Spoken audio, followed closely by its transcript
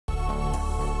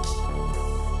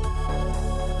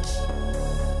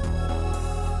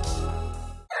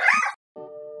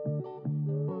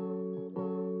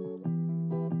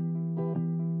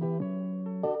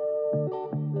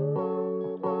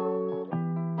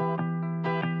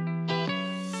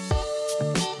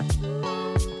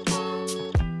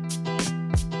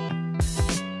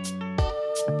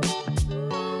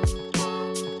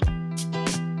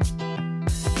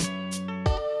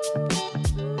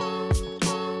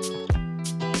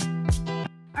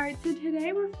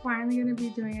finally going to be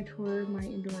doing a tour of my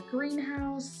indoor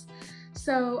greenhouse.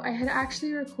 So I had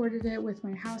actually recorded it with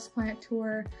my houseplant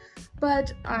tour,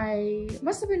 but I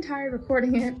must have been tired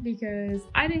recording it because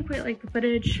I didn't quite like the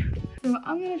footage. So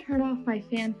I'm gonna turn off my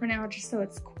fan for now just so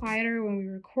it's quieter when we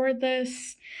record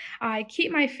this. I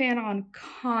keep my fan on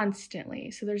constantly,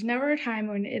 so there's never a time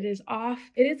when it is off.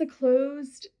 It is a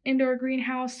closed indoor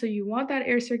greenhouse, so you want that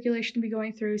air circulation to be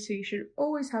going through, so you should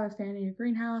always have a fan in your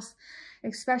greenhouse,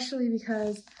 especially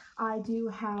because I do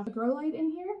have a grow light in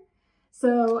here.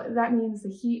 So that means the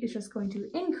heat is just going to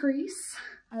increase.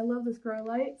 I love this grow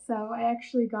light. So I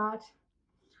actually got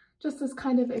just this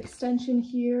kind of extension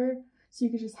here. So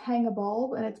you could just hang a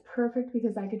bulb, and it's perfect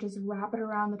because I could just wrap it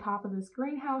around the top of this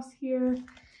greenhouse here,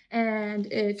 and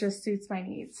it just suits my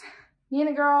needs. Me and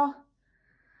a girl.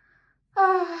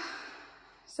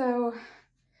 So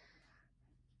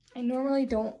I normally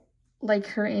don't like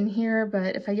her in here,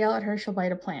 but if I yell at her, she'll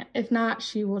bite a plant. If not,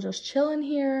 she will just chill in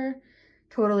here.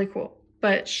 Totally cool.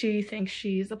 But she thinks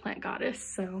she's a plant goddess,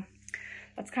 so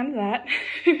that's kind of that.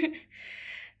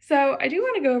 So I do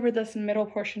want to go over this middle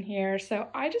portion here. So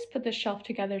I just put this shelf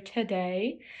together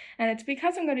today, and it's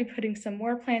because I'm going to be putting some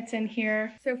more plants in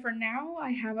here. So for now, I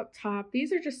have up top,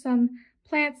 these are just some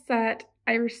plants that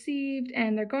I received,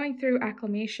 and they're going through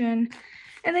acclimation,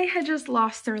 and they had just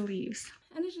lost their leaves.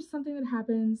 And it's just something that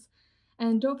happens,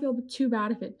 and don't feel too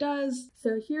bad if it does.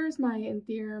 So here's my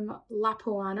Anthurium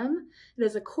lapoanum. It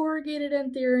is a corrugated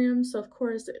Anthurium, so of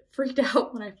course it freaked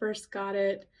out when I first got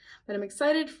it, but I'm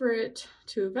excited for it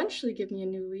to eventually give me a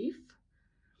new leaf.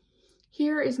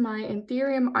 Here is my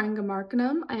Anthurium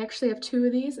angemarcanum. I actually have two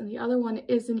of these, and the other one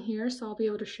is in here, so I'll be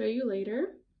able to show you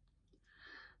later.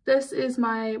 This is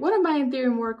one of my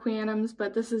Anthurium warquianums,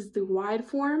 but this is the wide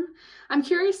form. I'm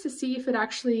curious to see if it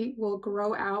actually will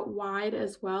grow out wide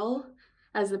as well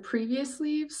as the previous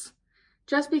leaves,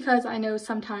 just because I know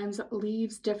sometimes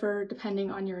leaves differ depending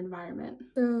on your environment.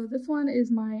 So this one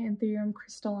is my Anthurium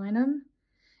crystallinum.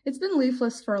 It's been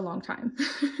leafless for a long time.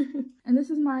 And this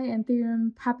is my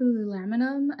Anthurium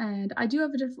papillilaminum, and I do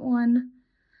have a different one,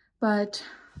 but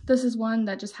this is one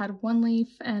that just had one leaf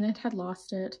and it had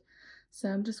lost it. So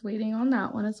I'm just waiting on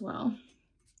that one as well.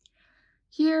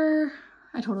 Here,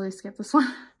 I totally skipped this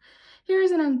one.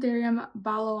 Here's an Anthurium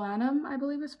baloanum, I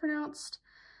believe it's pronounced.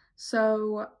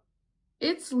 So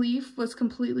its leaf was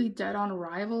completely dead on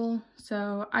arrival,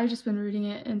 so I've just been rooting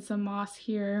it in some moss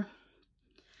here.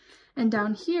 And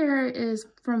down here is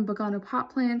from Bogano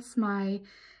Pot Plants, my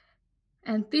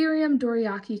Anthurium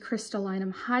doriaki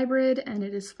crystallinum hybrid, and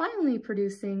it is finally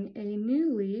producing a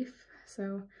new leaf,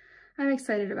 so I'm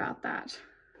excited about that.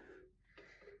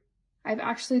 I've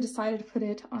actually decided to put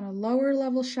it on a lower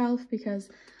level shelf because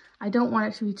I don't want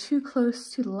it to be too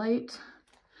close to the light.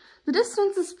 The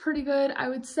distance is pretty good. I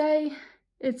would say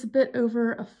it's a bit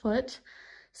over a foot,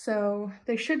 so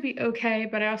they should be okay,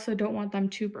 but I also don't want them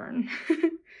to burn.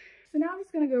 So now I'm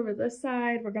just gonna go over this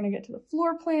side. We're gonna get to the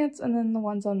floor plants and then the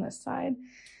ones on this side.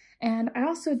 And I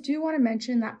also do want to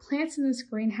mention that plants in this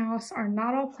greenhouse are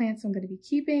not all plants I'm going to be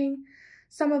keeping.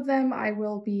 Some of them I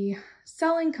will be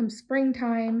selling come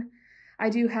springtime. I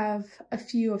do have a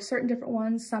few of certain different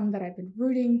ones, some that I've been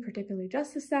rooting, particularly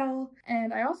just to sell.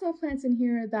 And I also have plants in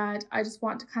here that I just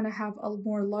want to kind of have a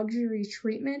more luxury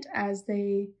treatment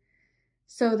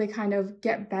so they kind of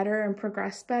get better and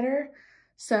progress better.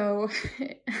 So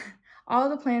all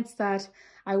the plants that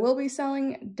I will be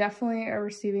selling definitely are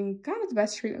receiving kind of the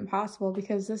best treatment possible,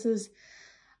 because this is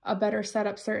a better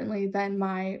setup certainly than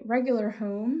my regular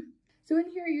home. So in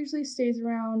here it usually stays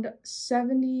around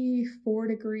 74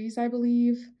 degrees, I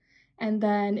believe, and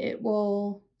then it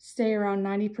will stay around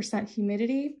 90%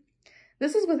 humidity.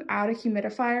 This is without a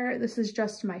humidifier. This is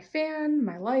just my fan,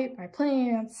 my light, my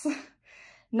plants,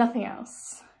 nothing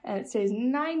else. And it stays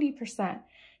 90%.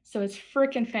 So it's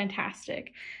freaking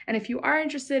fantastic. And if you are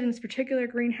interested in this particular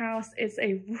greenhouse, it's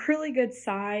a really good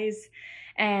size,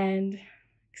 and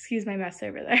excuse my mess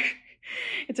over there.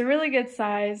 It's a really good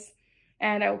size,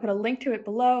 and I will put a link to it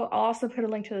below. I'll also put a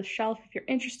link to the shelf if you're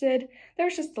interested.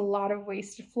 There's just a lot of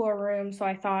wasted floor room, so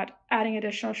I thought adding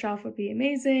additional shelf would be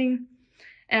amazing.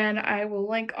 And I will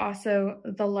link also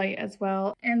the light as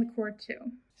well, and the cord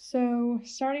too. So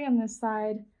starting on this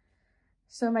side,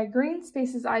 so my Green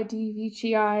Spaces ID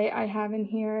Veitchii I have in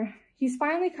here. He's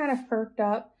finally kind of perked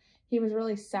up. He was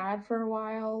really sad for a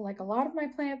while, like a lot of my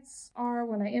plants are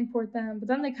when I import them, but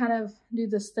then they kind of do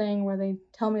this thing where they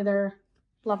tell me they're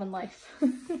loving life.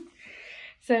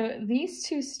 So these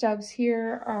two stubs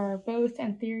here are both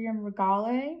Anthurium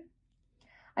regale.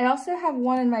 I also have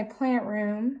one in my plant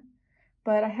room,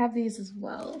 but I have these as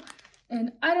well.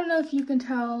 And I don't know if you can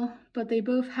tell, but they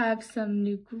both have some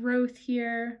new growth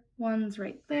here. One's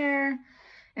right there,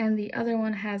 and the other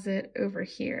one has it over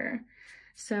here.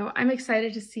 So I'm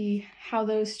excited to see how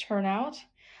those turn out.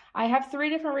 I have 3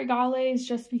 different regales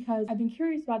just because I've been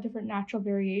curious about different natural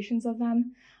variations of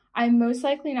them. I'm most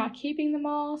likely not keeping them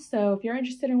all, so if you're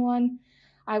interested in one,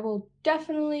 I will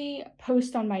definitely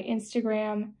post on my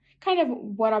Instagram kind of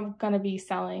what I'm gonna be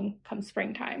selling come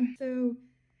springtime. So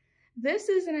this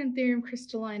is an Anthurium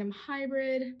crystallinum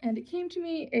hybrid, and it came to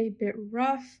me a bit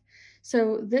rough.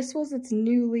 So this was its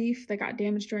new leaf that got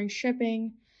damaged during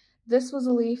shipping. This was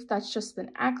a leaf that's just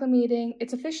been acclimating.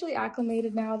 It's officially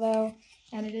acclimated now though,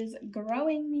 and it is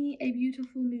growing me a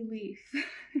beautiful new leaf.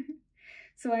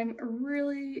 So I'm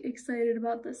really excited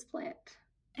about this plant.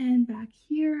 And back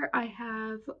here I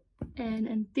have an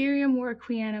Anthurium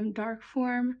warwickwianum dark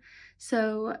form.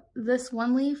 So this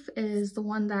one leaf is the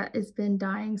one that has been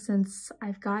dying since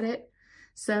I've got it.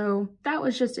 So that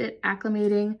was just it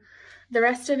acclimating. The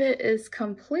rest of it is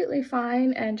completely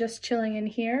fine and just chilling in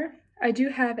here. I do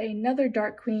have another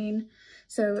dark queen.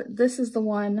 So this is the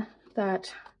one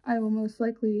that I will most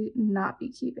likely not be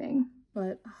keeping.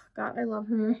 But oh God, I love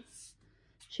her.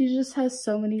 She just has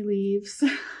so many leaves.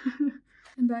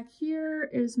 And back here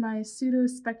is my pseudo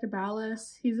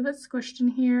spectabalis. He's a bit squished in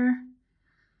here,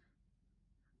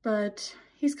 but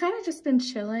he's kind of just been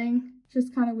chilling,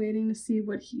 just kind of waiting to see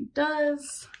what he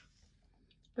does.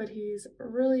 But he's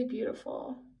really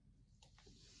beautiful.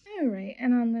 All right,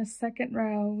 and on this second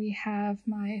row, we have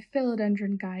my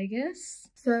philodendron gigas.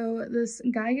 So this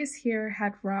gigas here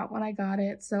had rot when I got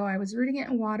it, so I was rooting it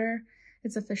in water.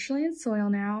 It's officially in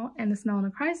soil now, and this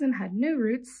melanochrysum had no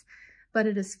roots, but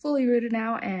it is fully rooted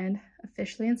now and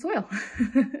officially in soil.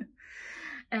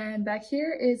 And back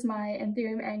here is my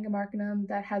Anthurium angemarkinum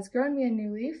that has grown me a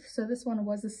new leaf. So this one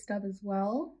was a stub as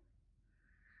well.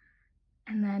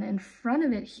 And then in front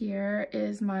of it here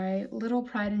is my little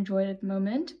pride and joy at the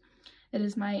moment. It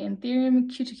is my Anthurium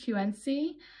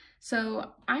cuticuense.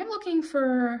 So I'm looking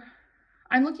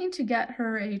to get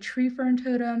her a tree fern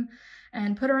totem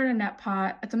and put her in a net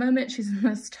pot. At the moment, she's in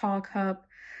this tall cup,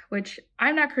 which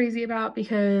I'm not crazy about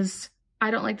because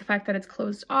I don't like the fact that it's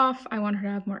closed off. I want her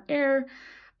to have more air,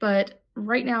 but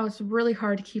right now it's really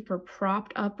hard to keep her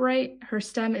propped upright. Her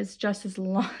stem is just as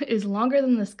longer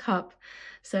than this cup.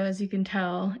 So as you can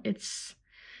tell, it's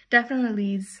definitely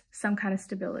needs some kind of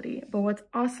stability. But what's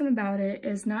awesome about it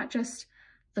is not just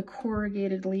the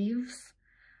corrugated leaves,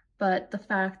 but the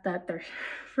fact that their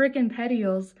freaking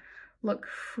petioles look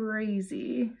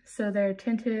crazy. So they're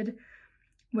tinted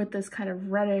with this kind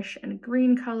of reddish and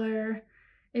green color.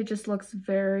 It just looks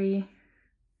very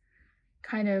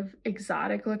kind of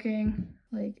exotic looking.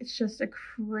 Like, it's just a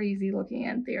crazy looking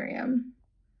Anthurium.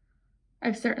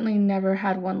 I've certainly never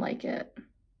had one like it.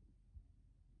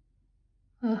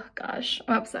 Oh gosh,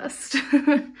 I'm obsessed.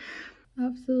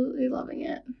 Absolutely loving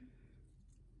it.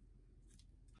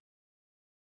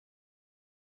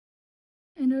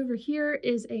 And over here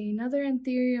is another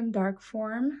Anthurium dark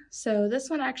form. So this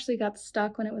one actually got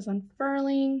stuck when it was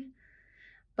unfurling,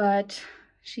 but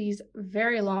she's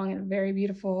very long and very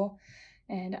beautiful,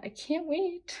 and I can't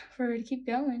wait for her to keep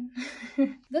going.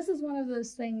 This is one of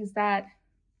those things that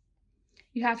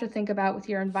you have to think about with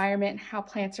your environment and how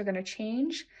plants are going to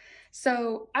change.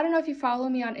 So I don't know if you follow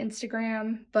me on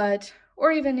Instagram,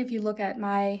 or even if you look at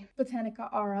my Botanica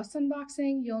R Us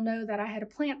unboxing, you'll know that I had a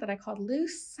plant that I called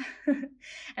Loose.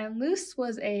 And Loose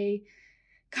was a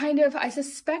kind of, I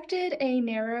suspected a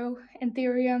narrow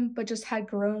Anthurium, but just had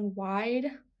grown wide,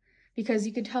 because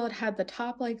you could tell it had the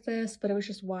top like this, but it was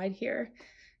just wide here.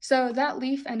 So that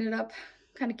leaf ended up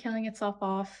kind of killing itself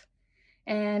off,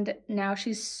 and now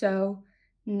she's so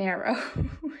narrow.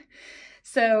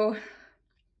 So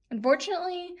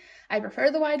unfortunately, I prefer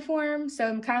the wide form, so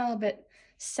I'm kind of a little bit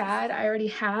sad. I already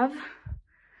have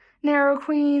narrow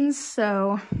queens,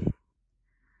 so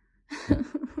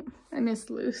I miss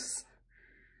Loose.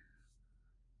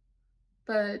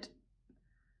 But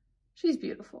she's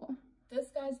beautiful. This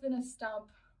guy's been a stump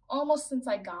almost since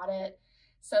I got it.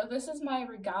 So this is my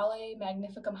Regale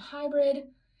Magnificum hybrid.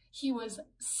 He was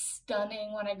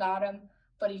stunning when I got him,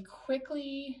 but he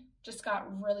quickly just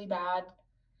got really bad.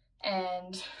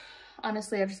 And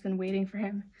honestly, I've just been waiting for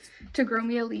him to grow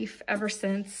me a leaf ever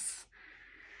since.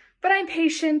 But I'm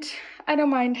patient. I don't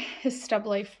mind his stub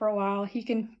life for a while. He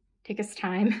can take his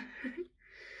time.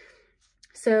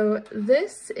 So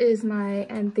this is my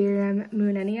Anthurium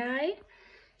moonenii.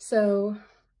 So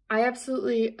I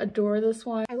absolutely adore this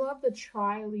one. I love the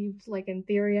tri-leaved like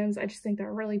Anthuriums. I just think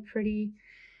they're really pretty.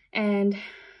 And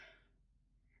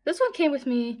this one came with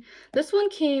me. This one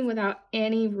came without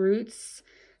any roots.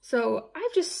 So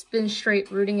I've just been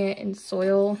straight rooting it in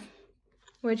soil,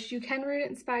 which you can root it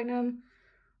in sphagnum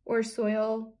or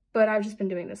soil, but I've just been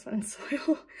doing this one in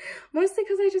soil. Mostly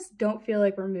because I just don't feel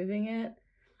like removing it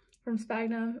from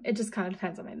sphagnum. It just kind of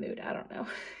depends on my mood, I don't know.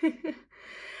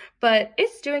 But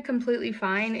it's doing completely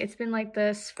fine. It's been like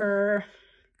this for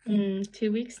 2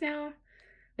 weeks now,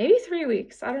 maybe 3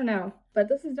 weeks, I don't know. But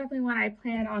this is definitely one I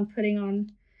plan on putting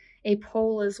on a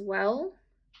pole as well.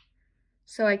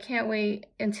 So I can't wait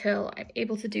until I'm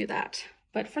able to do that.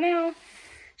 But for now,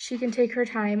 she can take her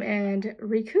time and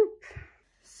recoup.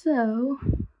 So,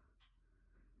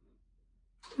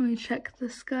 let me check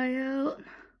this guy out.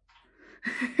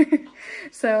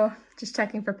 So, just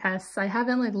checking for pests. I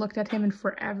haven't like looked at him in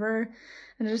forever,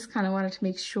 and I just kind of wanted to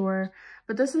make sure.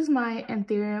 But this is my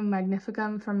Anthurium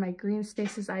magnificum from my Green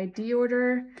Spaces ID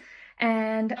order.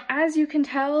 And as you can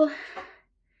tell,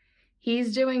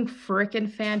 he's doing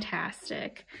freaking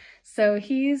fantastic. So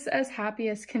he's as happy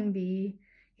as can be.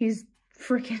 He's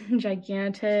freaking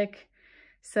gigantic.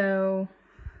 So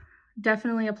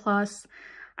definitely a plus.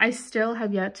 I still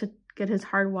have yet to get his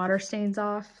hard water stains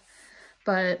off,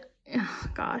 but oh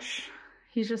gosh,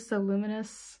 he's just so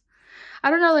luminous. I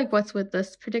don't know like what's with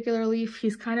this particular leaf.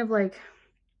 He's kind of like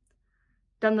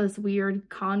done this weird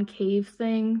concave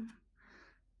thing.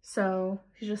 So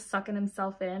he's just sucking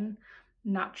himself in.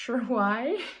 Not sure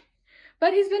why,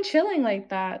 but he's been chilling like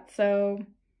that, so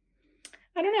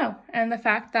I don't know. And the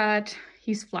fact that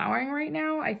he's flowering right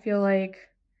now, I feel like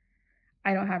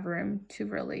I don't have room to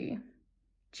really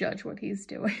judge what he's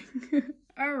doing.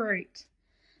 All right.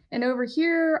 And over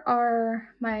here are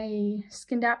my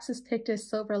Scindapsus pictus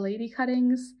silver lady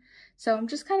cuttings. So I'm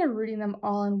just kind of rooting them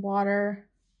all in water.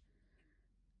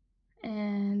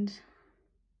 And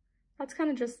that's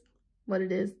kind of just what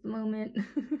it is at the moment.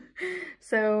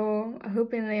 So I'm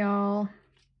hoping they all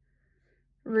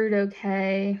root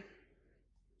okay.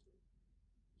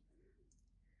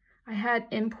 I had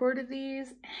imported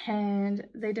these and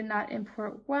they did not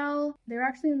import well. They were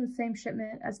actually in the same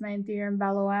shipment as my Anthurium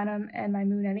baloanum and my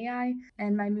Moonenii,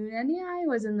 and my Moonenii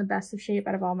was in the best of shape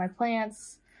out of all my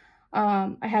plants.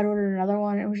 I had ordered another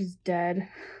one and it was just dead.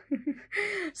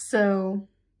 So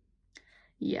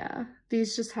yeah,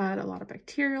 these just had a lot of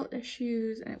bacterial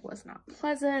issues and it was not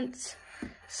pleasant.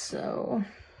 So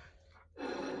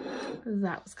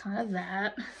that was kind of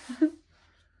that.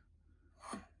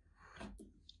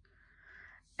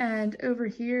 And over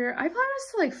here, I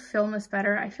promise to like film this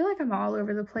better. I feel like I'm all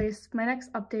over the place. My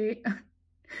next update,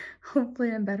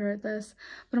 hopefully I'm better at this.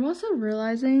 But I'm also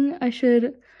realizing I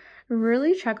should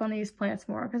really check on these plants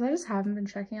more because I just haven't been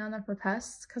checking on them for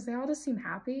pests because they all just seem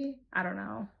happy. I don't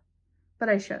know. But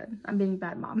I should. I'm being a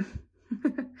bad mom.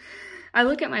 I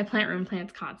look at my plant room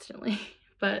plants constantly,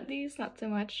 but these not so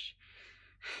much.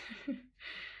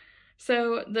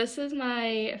 So this is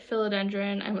my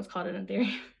philodendron. I almost called it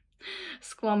Anthurium.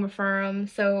 Squamiferum.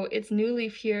 So its new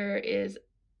leaf here is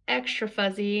extra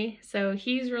fuzzy. So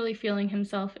he's really feeling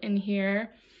himself in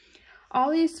here. All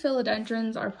these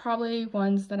philodendrons are probably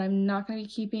ones that I'm not going to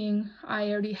be keeping. I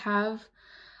already have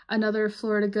another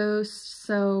Florida Ghost,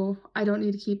 so I don't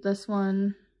need to keep this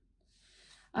one.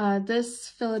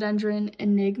 This philodendron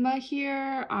Enigma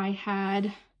here I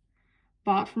had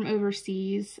bought from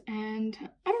overseas, and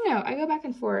I don't know, I go back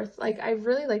and forth. Like, I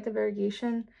really like the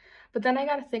variegation, but then I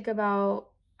gotta think about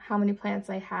how many plants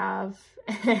I have,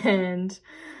 and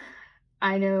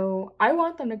I know I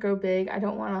want them to grow big. I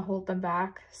don't want to hold them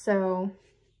back, so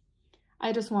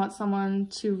I just want someone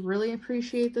to really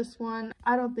appreciate this one.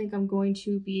 I don't think I'm going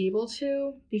to be able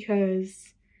to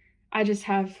because I just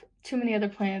have too many other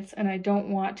plants and I don't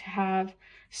want to have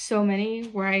so many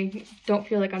where I don't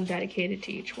feel like I'm dedicated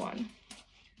to each one.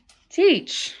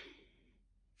 Teach!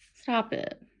 Stop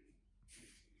it.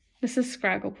 This is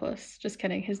Scragglepuss. Just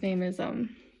kidding. His name is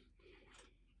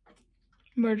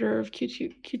Murderer of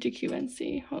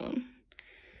Q2QNC. Hold on.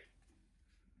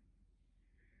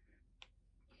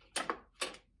 I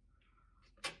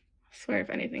swear if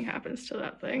anything happens to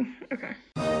that thing. Okay.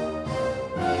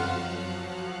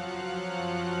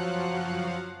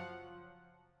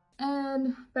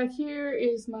 And back here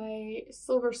is my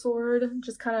silver sword,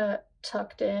 just kind of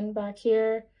tucked in back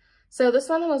here. So this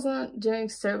one wasn't doing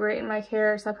so great in my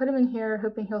care, so I put him in here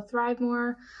hoping he'll thrive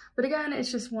more. But again,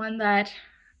 it's just one that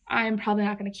I'm probably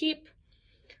not going to keep.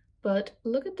 But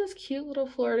look at this cute little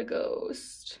Florida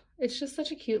Ghost. It's just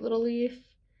such a cute little leaf.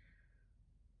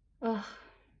 Ugh,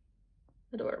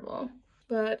 adorable.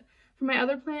 But for my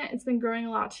other plant, it's been growing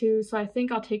a lot too, so I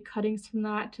think I'll take cuttings from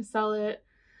that to sell it.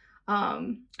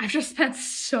 I've just spent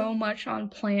so much on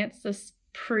plants this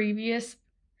previous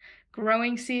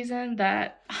growing season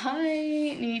that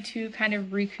I need to kind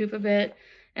of recoup a bit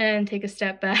and take a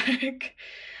step back.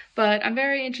 But I'm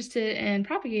very interested in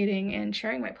propagating and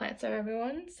sharing my plants with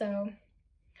everyone. So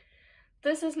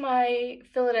this is my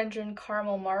Philodendron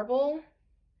Caramel Marble.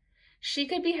 She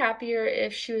could be happier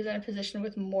if she was in a position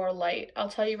with more light. I'll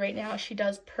tell you right now, she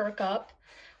does perk up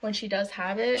when she does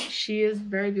have it. She is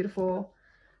very beautiful,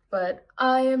 but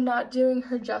I am not doing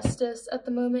her justice at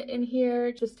the moment in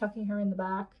here, just tucking her in the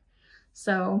back.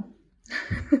 So,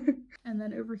 and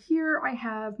then over here I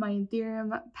have my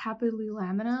Anthurium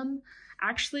papillilaminum.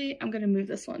 Actually, I'm gonna move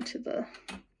this one to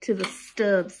the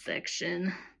stub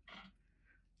section,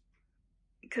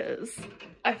 because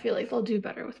I feel like they'll do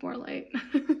better with more light.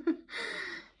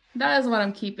 That is what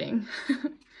I'm keeping.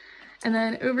 And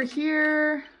then over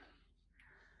here,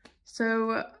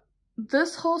 so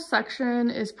this whole section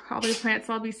is probably plants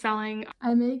I'll be selling.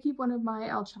 I may keep one of my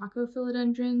El Chaco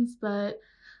philodendrons, but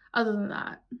other than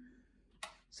that.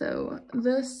 So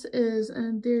this is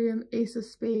an Anthurium Ace of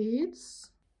Spades.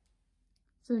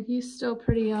 So he's still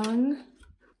pretty young.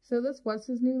 So this was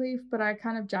his new leaf, but I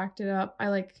kind of jacked it up. I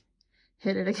like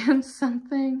hit it against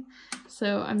something.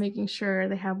 So I'm making sure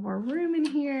they have more room in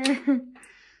here.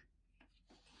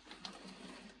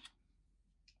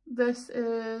 This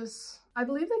is, I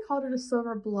believe they called it a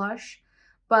silver blush,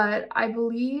 but I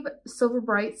believe silver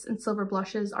brights and silver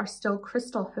blushes are still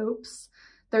crystal hopes.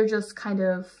 They're just kind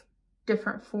of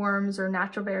different forms or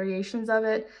natural variations of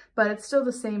it, but it's still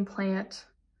the same plant.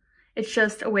 It's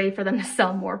just a way for them to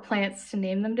sell more plants to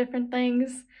name them different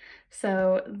things.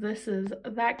 So this is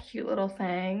that cute little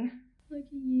thing. Look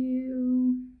at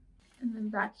you. And then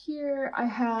back here I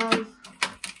have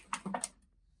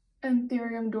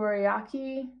Anthurium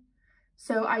dorayaki.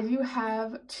 So I do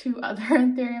have two other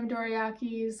Anthurium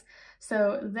dorayakis.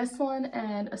 So this one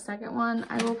and a second one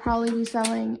I will probably be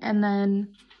selling, and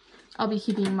then I'll be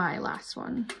keeping my last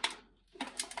one.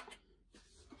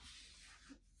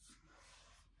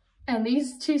 And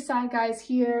these two side guys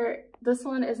here, this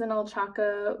one is an El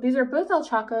Chaco. These are both El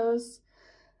Chacos,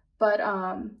 but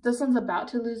this one's about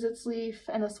to lose its leaf,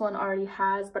 and this one already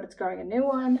has, but it's growing a new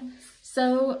one.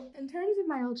 So in terms of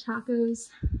my El Chacos,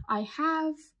 I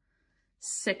have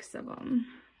 6 of them.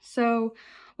 So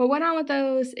what went on with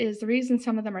those is, the reason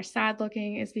some of them are sad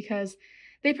looking is because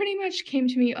they pretty much came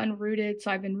to me unrooted, so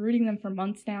I've been rooting them for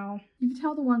months now. You can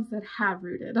tell the ones that have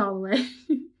rooted all the way.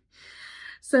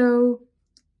 So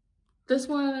this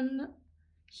one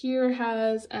here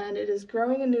has, and it is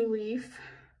growing a new leaf.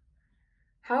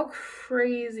 How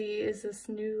crazy is this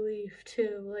new leaf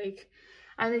too? Like,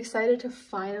 I'm excited to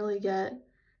finally get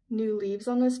new leaves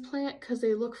on this plant because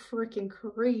they look freaking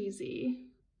crazy.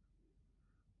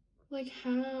 Like,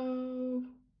 how?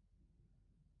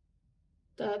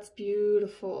 That's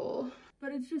beautiful.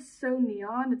 But it's just so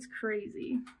neon, it's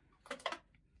crazy.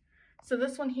 So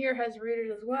this one here has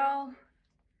rooted as well.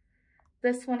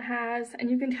 This one has,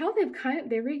 and you can tell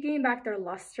they regain back their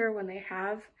luster when they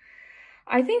have.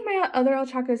 I think my other El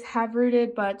Chacos have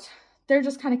rooted, but they're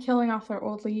just kind of killing off their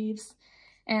old leaves,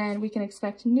 and we can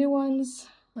expect new ones.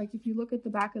 Like if you look at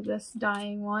the back of this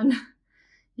dying one,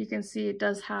 you can see it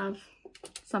does have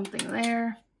something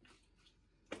there.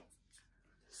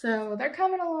 So they're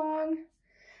coming along,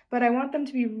 but I want them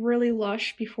to be really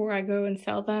lush before I go and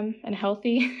sell them and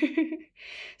healthy.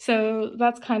 So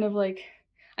that's kind of like,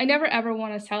 I never ever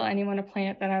want to sell anyone a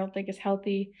plant that I don't think is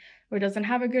healthy or doesn't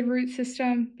have a good root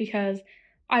system, because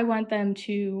I want them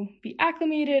to be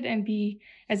acclimated and be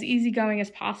as easygoing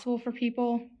as possible for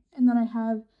people. And then I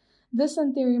have this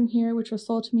Anthurium here, which was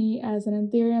sold to me as an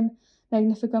Anthurium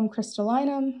magnificum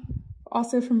crystallinum,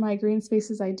 also from my Green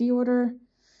Spaces ID order.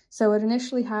 So it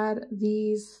initially had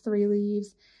these 3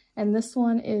 leaves, and this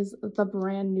one is the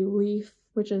brand new leaf,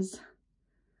 which is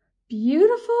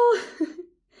beautiful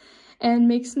and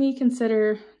makes me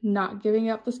consider not giving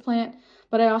up this plant.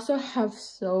 But I also have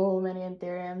so many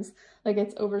Anthuriums, like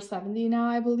it's over 70 now,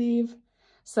 I believe.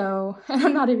 So, and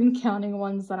I'm not even counting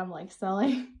ones that I'm like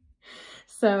selling.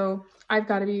 So I've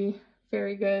got to be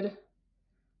very good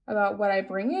about what I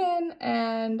bring in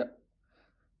and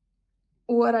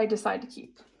what I decide to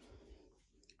keep.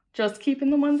 Just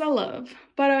keeping the ones I love.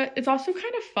 But it's also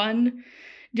kind of fun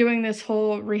doing this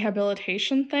whole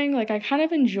rehabilitation thing. Like, I kind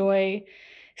of enjoy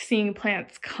seeing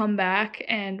plants come back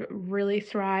and really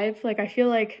thrive. Like, I feel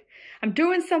like I'm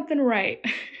doing something right,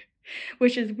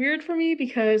 which is weird for me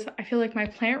because I feel like my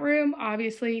plant room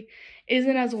obviously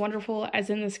isn't as wonderful as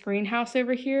in this greenhouse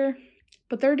over here,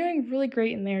 but they're doing really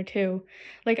great in there too.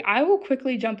 Like, I will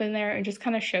quickly jump in there and just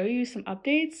kind of show you some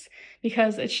updates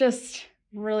because it's just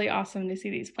really awesome to see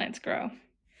these plants grow.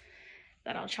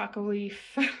 That El Chaco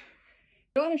leaf.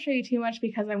 I don't want to show you too much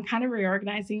because I'm kind of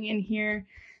reorganizing in here,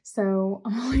 so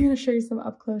I'm only going to show you some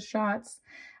up close shots.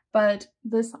 But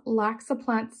this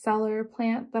Laxaplant Cellar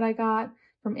plant that I got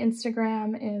from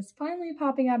Instagram is finally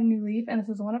popping out a new leaf, and this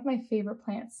is one of my favorite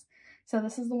plants. So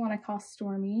this is the one I call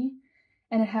Stormy,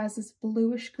 and it has this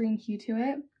bluish green hue to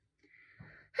it, and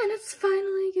it's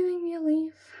finally giving me a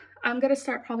leaf. I'm going to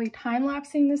start probably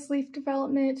time-lapsing this leaf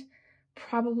development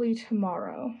probably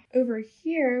tomorrow. Over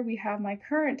here we have my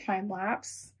current time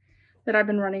lapse that I've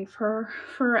been running for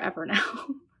forever now.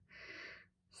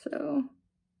 So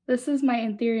this is my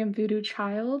Anthurium Voodoo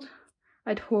Child.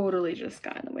 I totally just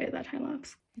got in the way of that time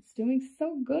lapse. It's doing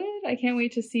so good. I can't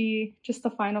wait to see just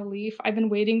the final leaf. I've been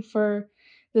waiting for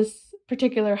this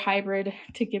particular hybrid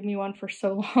to give me one for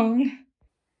so long.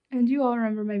 And you all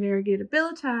remember my variegated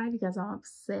billieti because I'm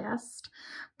obsessed,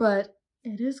 but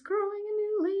it is growing a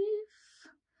new leaf.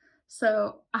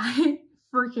 So I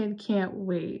freaking can't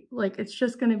wait. Like, it's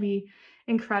just gonna be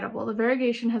incredible. The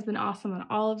variegation has been awesome on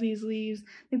all of these leaves.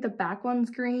 I think the back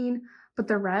one's green, but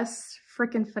the rest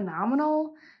freaking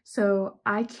phenomenal. So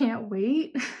I can't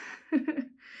wait.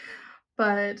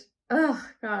 But, oh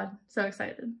God, so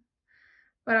excited.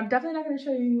 But I'm definitely not going to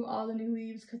show you all the new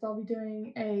leaves because I'll be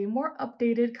doing a more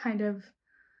updated kind of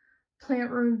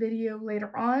plant room video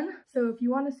later on. So if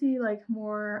you want to see like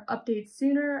more updates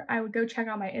sooner, I would go check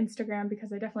out my Instagram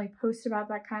because I definitely post about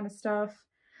that kind of stuff.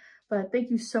 But thank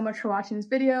you so much for watching this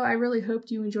video. I really hoped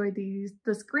you enjoyed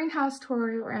this greenhouse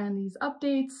tour and these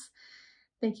updates.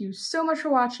 Thank you so much for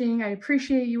watching. I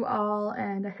appreciate you all,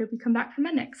 and I hope you come back for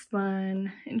my next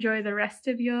one. Enjoy the rest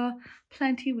of your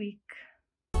planty week.